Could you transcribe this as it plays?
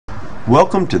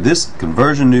Welcome to this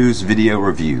Conversion News video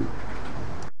review.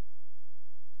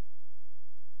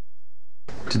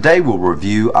 Today we'll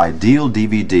review Ideal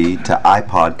DVD to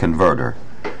iPod Converter,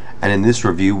 and in this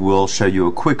review we'll show you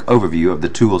a quick overview of the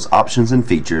tool's options and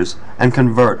features and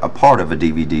convert a part of a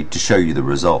DVD to show you the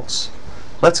results.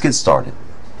 Let's get started.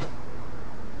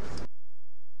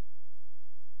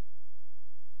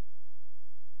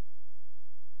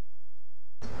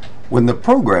 When the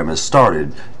program is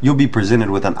started, you'll be presented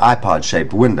with an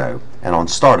iPod-shaped window, and on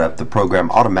startup the program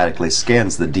automatically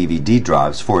scans the DVD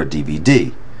drives for a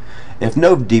DVD. If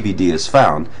no DVD is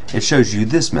found, it shows you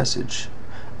this message.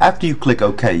 After you click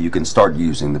OK, you can start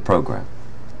using the program.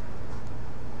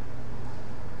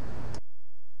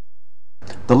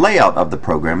 The layout of the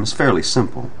program is fairly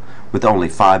simple, with only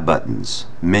 5 buttons: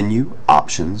 Menu,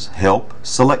 Options, Help,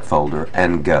 Select Folder,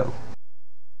 and Go.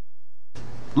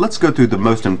 Let's go through the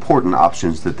most important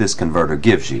options that this converter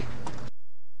gives you.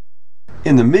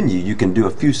 In the menu, you can do a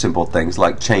few simple things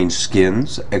like change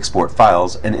skins, export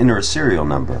files, and enter a serial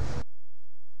number.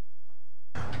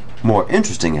 More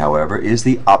interesting, however, is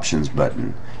the Options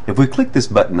button. If we click this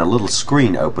button, a little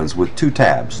screen opens with 2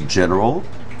 tabs, General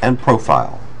and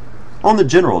Profile. On the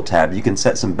General tab, you can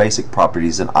set some basic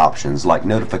properties and options like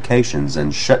notifications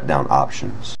and shutdown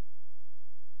options.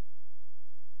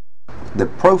 The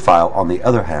Profile, on the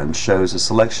other hand, shows a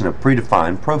selection of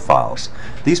predefined profiles.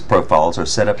 These profiles are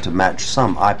set up to match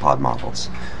some iPod models.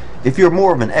 If you're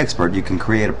more of an expert, you can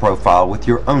create a profile with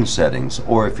your own settings,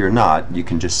 or if you're not, you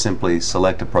can just simply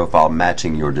select a profile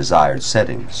matching your desired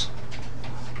settings.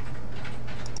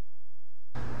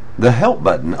 The Help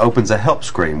button opens a help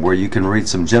screen where you can read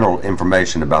some general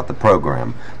information about the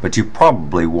program, but you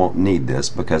probably won't need this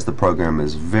because the program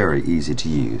is very easy to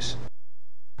use.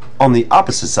 On the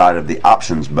opposite side of the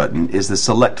Options button is the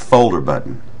Select Folder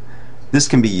button. This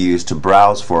can be used to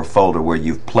browse for a folder where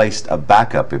you've placed a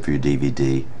backup of your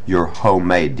DVD, your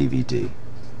homemade DVD.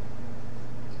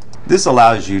 This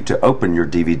allows you to open your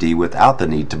DVD without the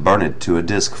need to burn it to a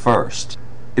disk first.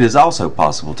 It is also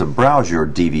possible to browse your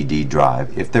DVD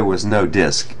drive if there was no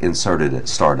disk inserted at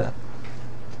startup.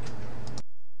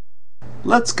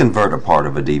 Let's convert a part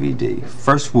of a DVD.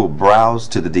 First we'll browse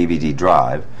to the DVD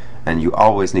drive, and you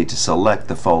always need to select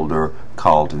the folder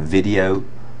called video_TS.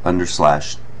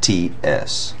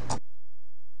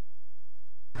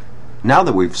 Now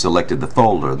that we've selected the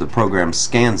folder, the program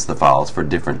scans the files for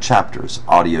different chapters,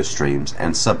 audio streams,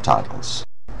 and subtitles.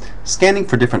 Scanning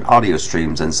for different audio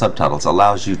streams and subtitles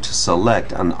allows you to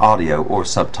select an audio or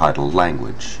subtitle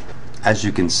language. As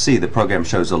you can see, the program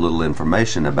shows a little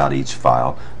information about each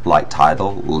file, like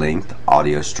title, length,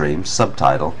 audio stream,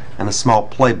 subtitle, and a small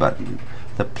play button.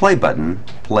 The play button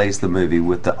plays the movie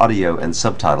with the audio and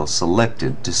subtitles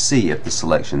selected to see if the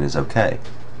selection is okay.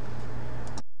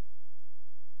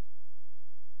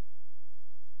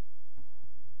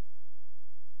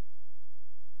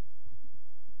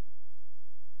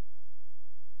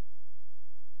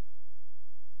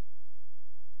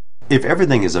 If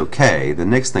everything is okay, the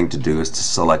next thing to do is to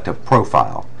select a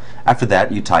profile. After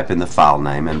that, you type in the file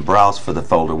name and browse for the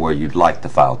folder where you'd like the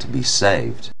file to be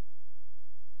saved.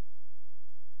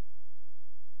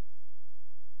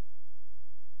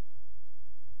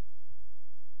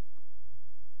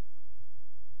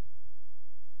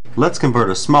 Let's convert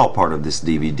a small part of this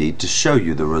DVD to show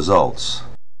you the results.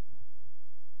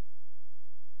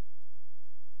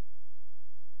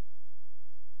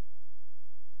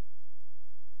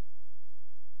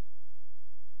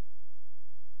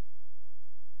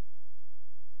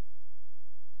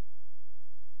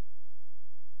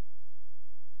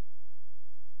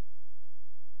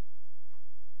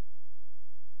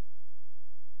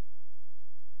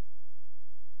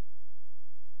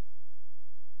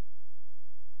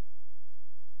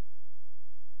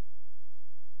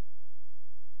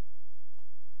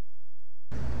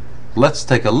 Let's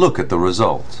take a look at the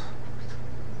result.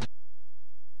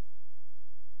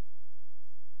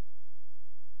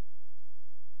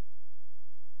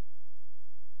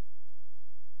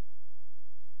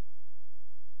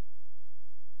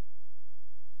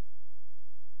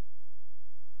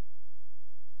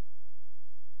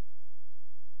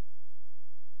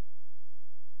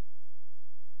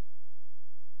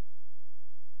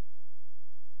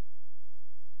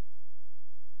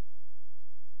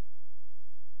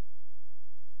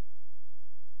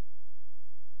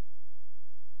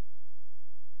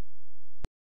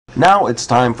 Now it's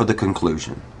time for the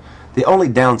conclusion. The only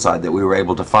downside that we were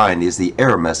able to find is the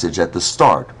error message at the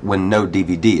start when no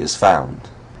DVD is found.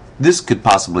 This could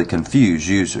possibly confuse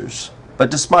users, But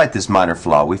despite this minor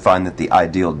flaw, we find that the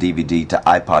ideal DVD to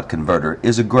iPod converter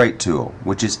is a great tool,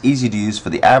 which is easy to use for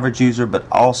the average user but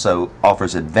also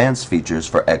offers advanced features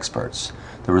for experts.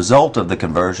 The result of the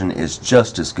conversion is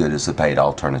just as good as the paid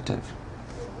alternative.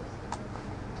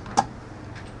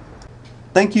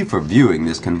 Thank you for viewing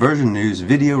this Conversion News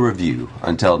video review.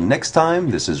 Until next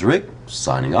time, this is Rick,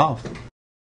 signing off.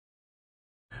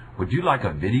 Would you like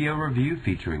a video review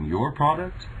featuring your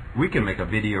product? We can make a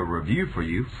video review for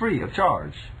you free of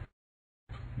charge.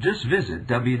 Just visit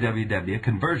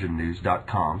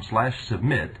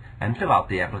www.conversionnews.com/submit and fill out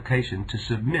the application to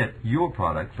submit your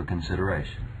product for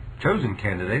consideration. Chosen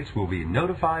candidates will be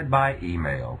notified by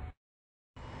email.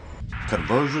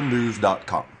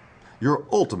 conversionnews.com, your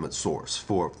ultimate source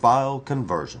for file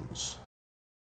conversions.